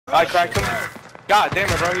I cracked him. God damn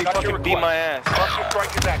it, bro. He fucking beat my ass. Cluster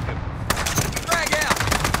strike is active. Drag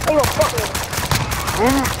out. I'm gonna fuck with him.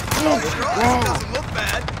 Doesn't look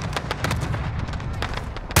bad.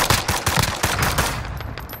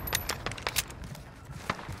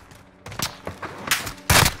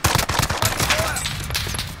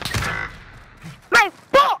 My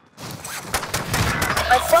fuck!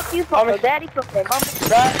 My fuck you, fucker. Daddy, fucker.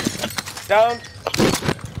 Back. Down.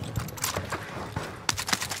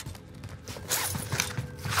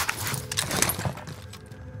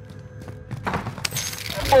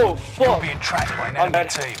 Oh fuck! You're being tracked by an enemy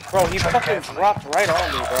team. Bro, he Tread fucking carefully. dropped right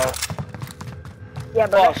on me, bro. Yeah,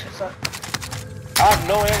 but Fuck. that's just up. I have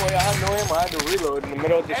no ammo. I had to reload in the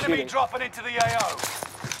middle of the Enemy shooting. dropping into the AO.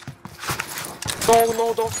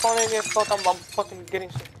 No, don't spawn in here. Fuck, I'm fucking getting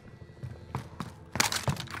shit.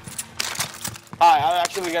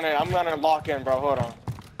 Alright, I'm gonna lock in, bro. Hold on.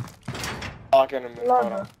 Lock in a minute.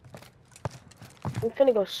 Hold on. I'm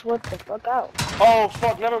finna go sweat the fuck out. Oh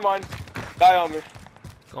fuck, never mind. Die on me.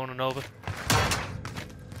 Going to Nova.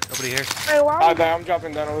 Nobody here. Hey, why? I'm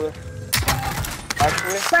dropping down over there.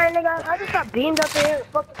 Actually. Sorry, nigga. I just got beamed up in here.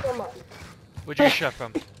 Fuck so much. Where'd you get shot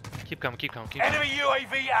from? Keep coming. Enemy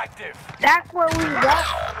UAV active. That's where we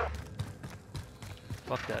got.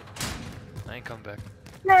 Fuck that. I ain't coming back.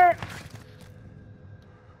 Nah.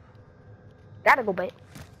 Gotta go back.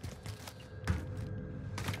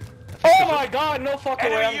 Oh my god, no fucking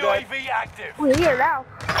way, I'm Enemy dead. UAV active. We're here now.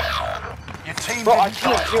 Your team Bro, I didn't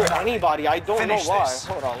can't die hear for nothing. anybody. I don't Finish know why. this.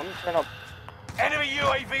 Hold on, let me turn up. Enemy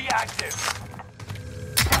UAV active.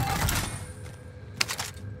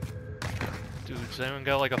 Dude, does anyone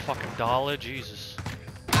got like a fucking dollar? Jesus.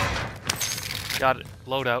 Got it.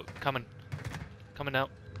 Loadout. Coming out.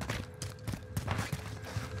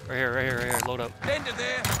 Right here. Loadout. End of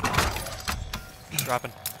there.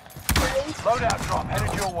 Dropping. Loadout drop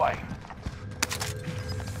headed your way.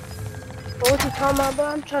 What you talking about, bro?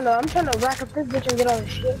 I'm trying to rack up this bitch and get all this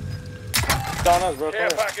shit. Down us, bro. Care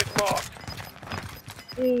package marked.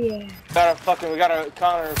 Yeah. We got a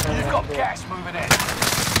counter. You've got gas moving in.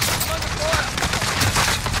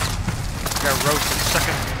 Got roasted.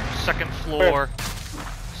 Second floor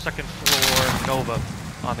Nova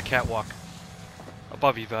on the catwalk.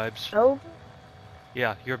 Above you, vibes. Oh,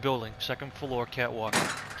 Yeah, your building. Second floor catwalk.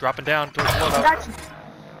 Dropping down towards I loadout. got you.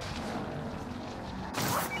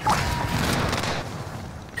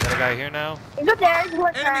 Got a guy here now. He's up there. He's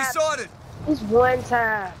one Enemy time. sighted. He's one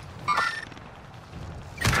time.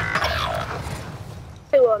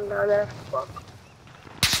 Two of them down there. Fuck.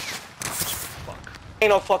 Fuck. Ain't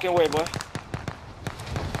no fucking way, boy.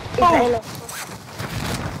 Oh.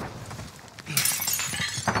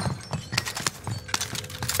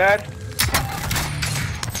 Dead.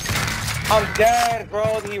 I'm dead,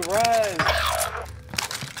 bro. He runs.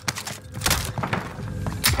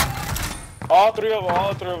 All three of them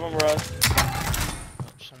run. Oh,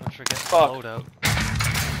 so much for getting Fuck. loadout.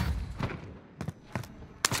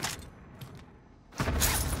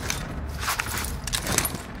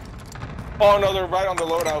 Oh no, they're right on the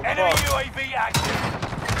loadout. Enemy Fuck. UAV active.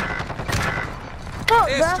 Fuck,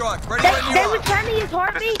 Airstrike, bro. ready when you They are. were trying to use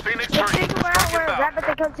heartbeat to Phoenix figure three. out where it's at, but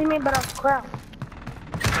they couldn't see me, but I was crap.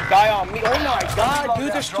 Guy on me. Oh my god,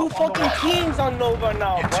 dude, there's two fucking teams on Nova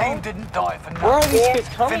now, Your bro. team didn't die for Where are nothing. these kids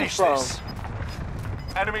coming Finish from? this.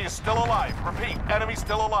 Enemy is still alive. Repeat, enemy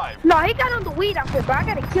still alive. No, he got on the weed outfit, bro. I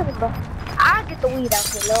gotta kill him, bro. I get the weed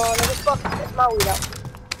outfit. No, nigga, fuck it. That's my weed outfit.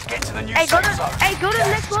 Get to the new Hey, go to safe zone. the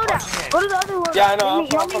next loadout. Go to the other one. Yeah, I know. I'm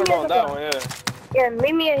Meet me gonna go on that one, yeah. Yeah,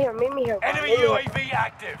 meet me in here. Meet me here. bro. Enemy Meet me here. UAV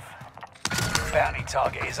active. Bounty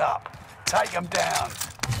target is up. Take them down.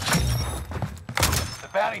 The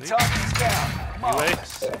bounty target is down.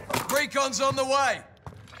 Marvelous. Recon's on the way.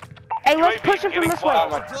 Hey, let's push him from this way. Supply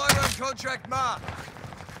run contract marked.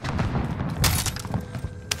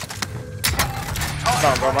 Come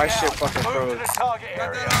on, bro. My shit fucking Move to froze. the target Got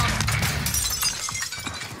area. that armor.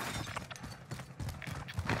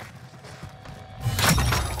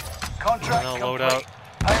 Contract No complete. loadout.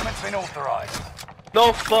 Payment's been authorized.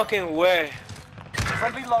 No fucking way.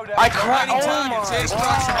 Friendly loadout. I cried. Any Oh targets, my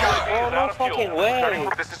airstrikes are god. going. Oh, no fucking way.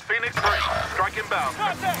 This is Phoenix 3. Strike inbound.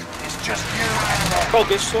 It's just you and them. Bro,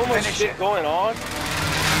 there's so much Finish shit it. going on.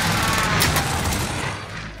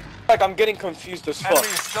 Like, I'm getting confused as Enemy fuck.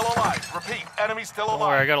 is still alive. Repeat, enemy still Don't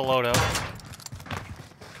worry, I alive. got a loadout.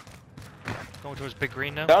 Going towards Big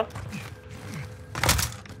Green now. Down?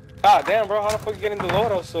 God damn, bro. How the fuck you getting the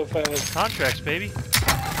loadout so fast? Contracts, baby.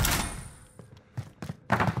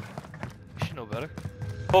 You should know better.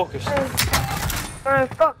 Focus.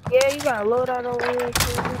 Alright, fuck. Yeah, you got a loadout over here.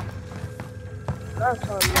 Too. That's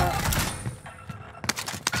what I'm about.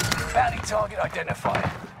 Bounty target identified.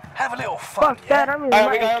 Have a little fun, Fuck yeah? that, I'm really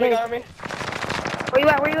Alright, liking we cake. got me. Where you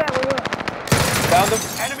at, where you at, where you at? Found him.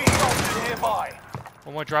 Enemy soldier nearby.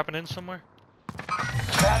 One more dropping in somewhere.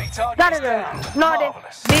 Bounty target Got is it down. there. No, they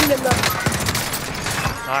Marvelous. beamed him up.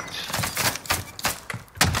 Knocked.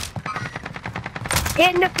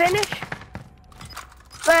 Hitting the finish.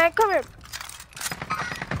 Man, come here.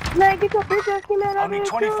 Man, get your bitch ass man out Only here.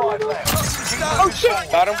 25 left. Keep Oh moving shit!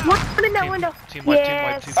 forward. Got him. One in that window. Team wipe, team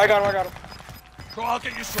wipe, Yes. team I wipe. got him, I got him. I'll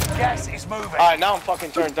get you some. Gas is moving. Alright, now I'm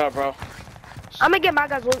fucking turned up, bro. I'm gonna get my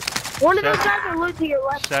guys loot. One of those guys are loot to your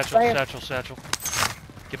left. Satchel, Right here. satchel, satchel.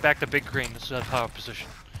 Get back to big green. This is a power position.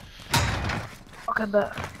 Okay,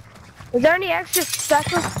 but is there any extra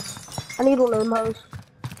satchels? I need one of them hoes.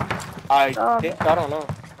 I don't know.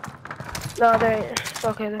 No, there ain't.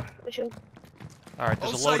 Okay, there. It should. Alright,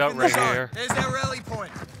 there's All a safe loadout in the right zone. here. There's their rally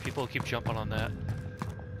point. People keep jumping on that.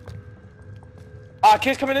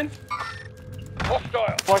 Kids coming in.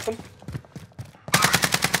 Hostile. Mark them.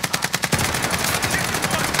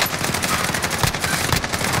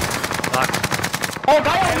 Knocked. Oh,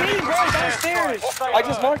 guy on me, bro, downstairs. I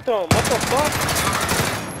just marked him. What the fuck?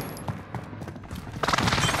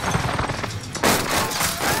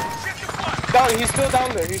 Down, he's still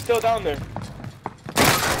down there. He's still down there.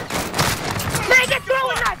 Man, get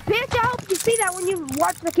throwing that, bitch! I hope you see that when you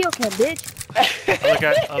watch the kill cam, bitch.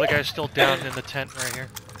 Other guy's still down in the tent right here.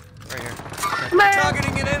 Right here. Man,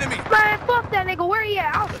 Targeting an enemy. man, fuck that nigga. Where he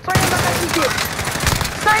at? I'll spray him like you did.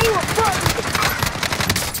 Man, you a fuck.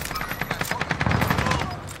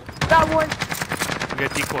 Got one. We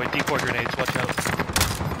got decoy grenades, watch out.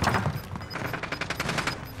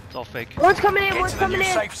 It's all fake. One's coming in, Get one's to the coming new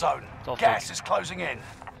in. safe zone. all Gas fake. is closing in.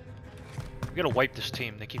 We gotta wipe this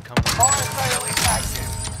team, they keep coming. Fire sale is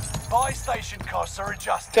active. Buy station costs are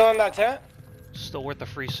adjusted. Still in that tent? Still worth the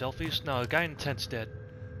free selfies? No, the guy in the tent's dead.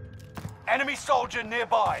 Enemy soldier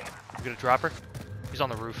nearby. We got a dropper? He's on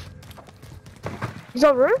the roof. He's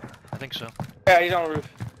on roof? I think so. Yeah, he's on the roof.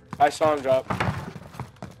 I saw him drop.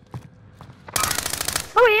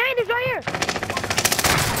 Oh, he ain't. He's right here.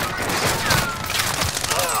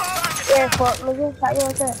 Yeah, fuck, nigga. How you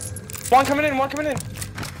like that? One coming in, one coming in.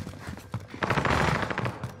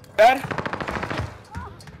 Bad?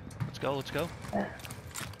 Let's go, let's go.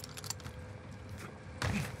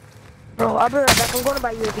 Bro, I'll be right back. I'm going to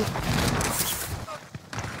buy UAV.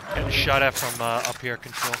 Getting shot at from up here,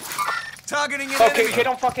 control. Targeting an Okay,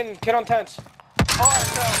 enemy. get on tents. Fire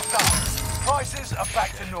sale done. Prices are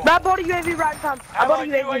back to normal. I bought a UAV right in time. I bought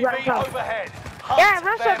a Allied UAV right in UAV time. overhead. Yeah, Hunt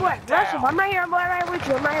rush them that way. Rush him. down. I'm right here. I'm right with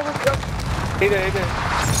you. I'm right here with you. He did.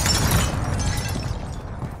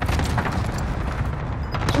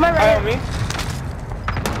 Somebody Eye right on here. me.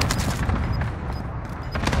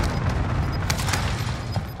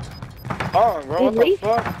 Oh, bro, He what the leave?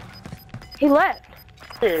 fuck? He left.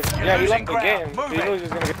 Weird. Yeah, he losing left the ground. game. Move He it. knew he was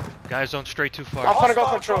gonna get... Guys, don't stray too I'm far. gonna go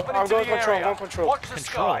Hostile control. dropping I'm into going the control. area. I'm going control. Watch the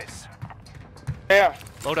Control. skies. Yeah.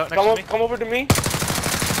 Loadout next to me. Come over to me.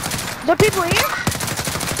 There people here?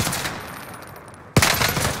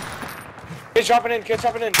 Kids dropping in. This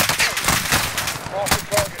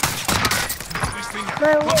thing.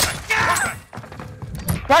 Man, what?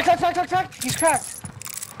 Crack. He's cracked.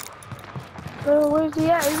 Where's he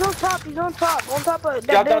at? He's on top. He's on top. On top of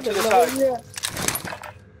that Yeah, down building. to the bro. side. Yeah.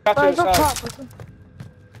 Got Oh, to he's the on side. top.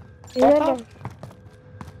 He's On in top? there.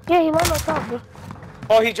 Yeah, he landed on top, bro.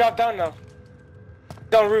 Oh, he dropped down now.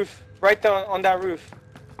 He's on roof. Right there on that roof.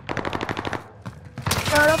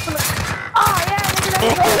 Oh, yeah, look at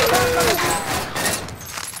that.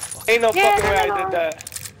 Ain't no Yeah, fucking way no. I did that.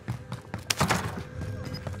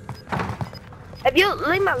 If you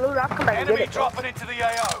leave my loot, I'll come back and Enemy get it, bro. dropping into the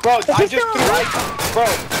AO. Bro, he I just still threw...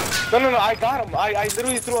 alive? Bro. No, I got him. I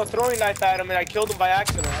literally threw a throwing knife at him and I killed him by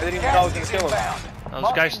accident. I didn't even know I was Gas gonna is kill him. inbound. Oh,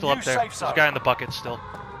 there's a guy still up New there. safe There's a zone. guy in the bucket still.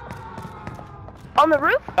 On the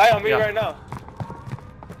roof? Eye on me Yeah. right now.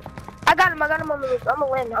 I got him on the roof. I'm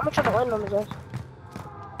gonna land. I'm gonna try to land on his ass.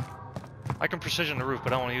 I can precision the roof,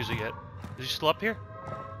 but I don't want to use it yet. Is he still up here?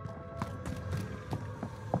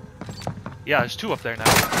 Yeah, there's two up there now.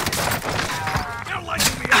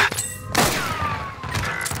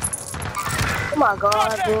 Oh my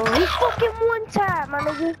god, bro. He's fucking one tap, my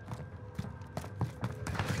nigga.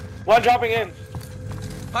 One dropping in.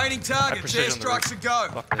 Painting targets. precision the Airstrikes a go.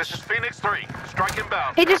 Fuck This this. is Phoenix 3. Strike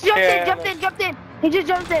inbound. He just jumped Yeah, in, jumped in. He just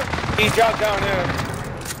jumped in. He dropped down there.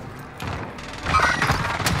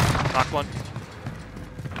 Knock one.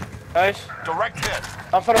 Nice. Direct hit.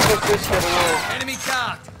 I'm gonna push this to the wall. Enemy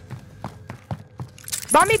car.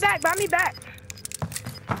 Buy me back.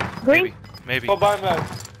 Green? Maybe. Go buy him back.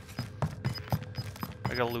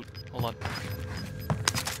 I got loot. Hold on.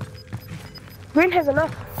 Green has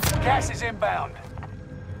enough. Gas is inbound.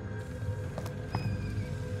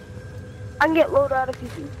 I can get loaded out if you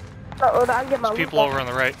see. Not loaded, I can get my There's loot people back. over on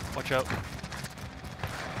the right. Watch out.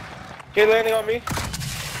 Okay, landing on me.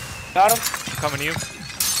 Got him. Coming to you.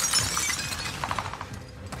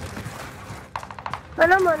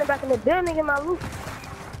 And I'm running back in the building to get my loot.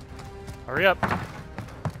 Hurry up.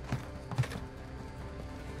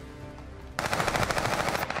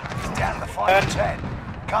 It's down to the final 10.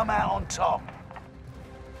 Come out on top.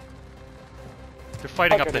 They're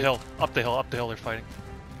fighting up Okay. the hill. Up the hill, up the hill they're fighting.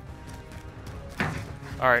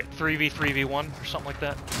 Alright, 3v3v1 or something like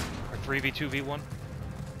that. Or 3v2v1.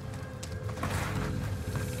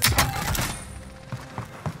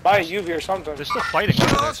 Buy UV or something. They're still fighting over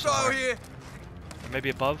there Hostile somewhere. here. Or maybe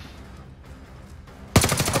above.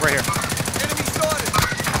 Oh, right here. Enemy spotted.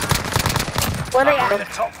 Where they In the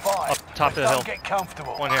at? top 5. Up top of the Don't hill. get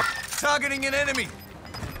comfortable. One here. Targeting an enemy.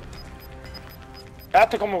 I have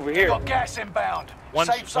to come over here. Got gas inbound. One's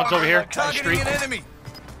Safe zone over here. relocated. Targeting an enemy.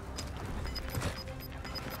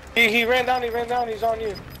 He ran down, he's on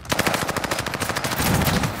you.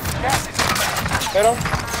 Gas is inbound. Hit him.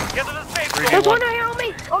 Get to the safe 3v1. There's one right here on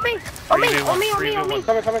me! On me! On me! 3v1, On me! On me! On me! 3v1.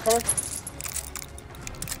 Coming.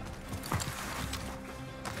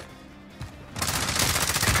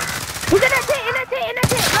 He's in that tent! In that tent! In that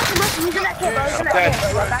tent! Listen, he's in that tent, bro. He's in that Okay.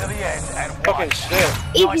 tent. Road to the end and Fucking one. shit.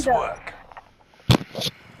 Easy Nice though. work.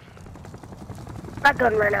 My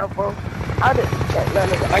gun ran out, bro. I'll just... No,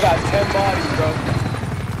 I got 10 bodies, bro.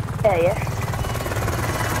 Yeah, yeah.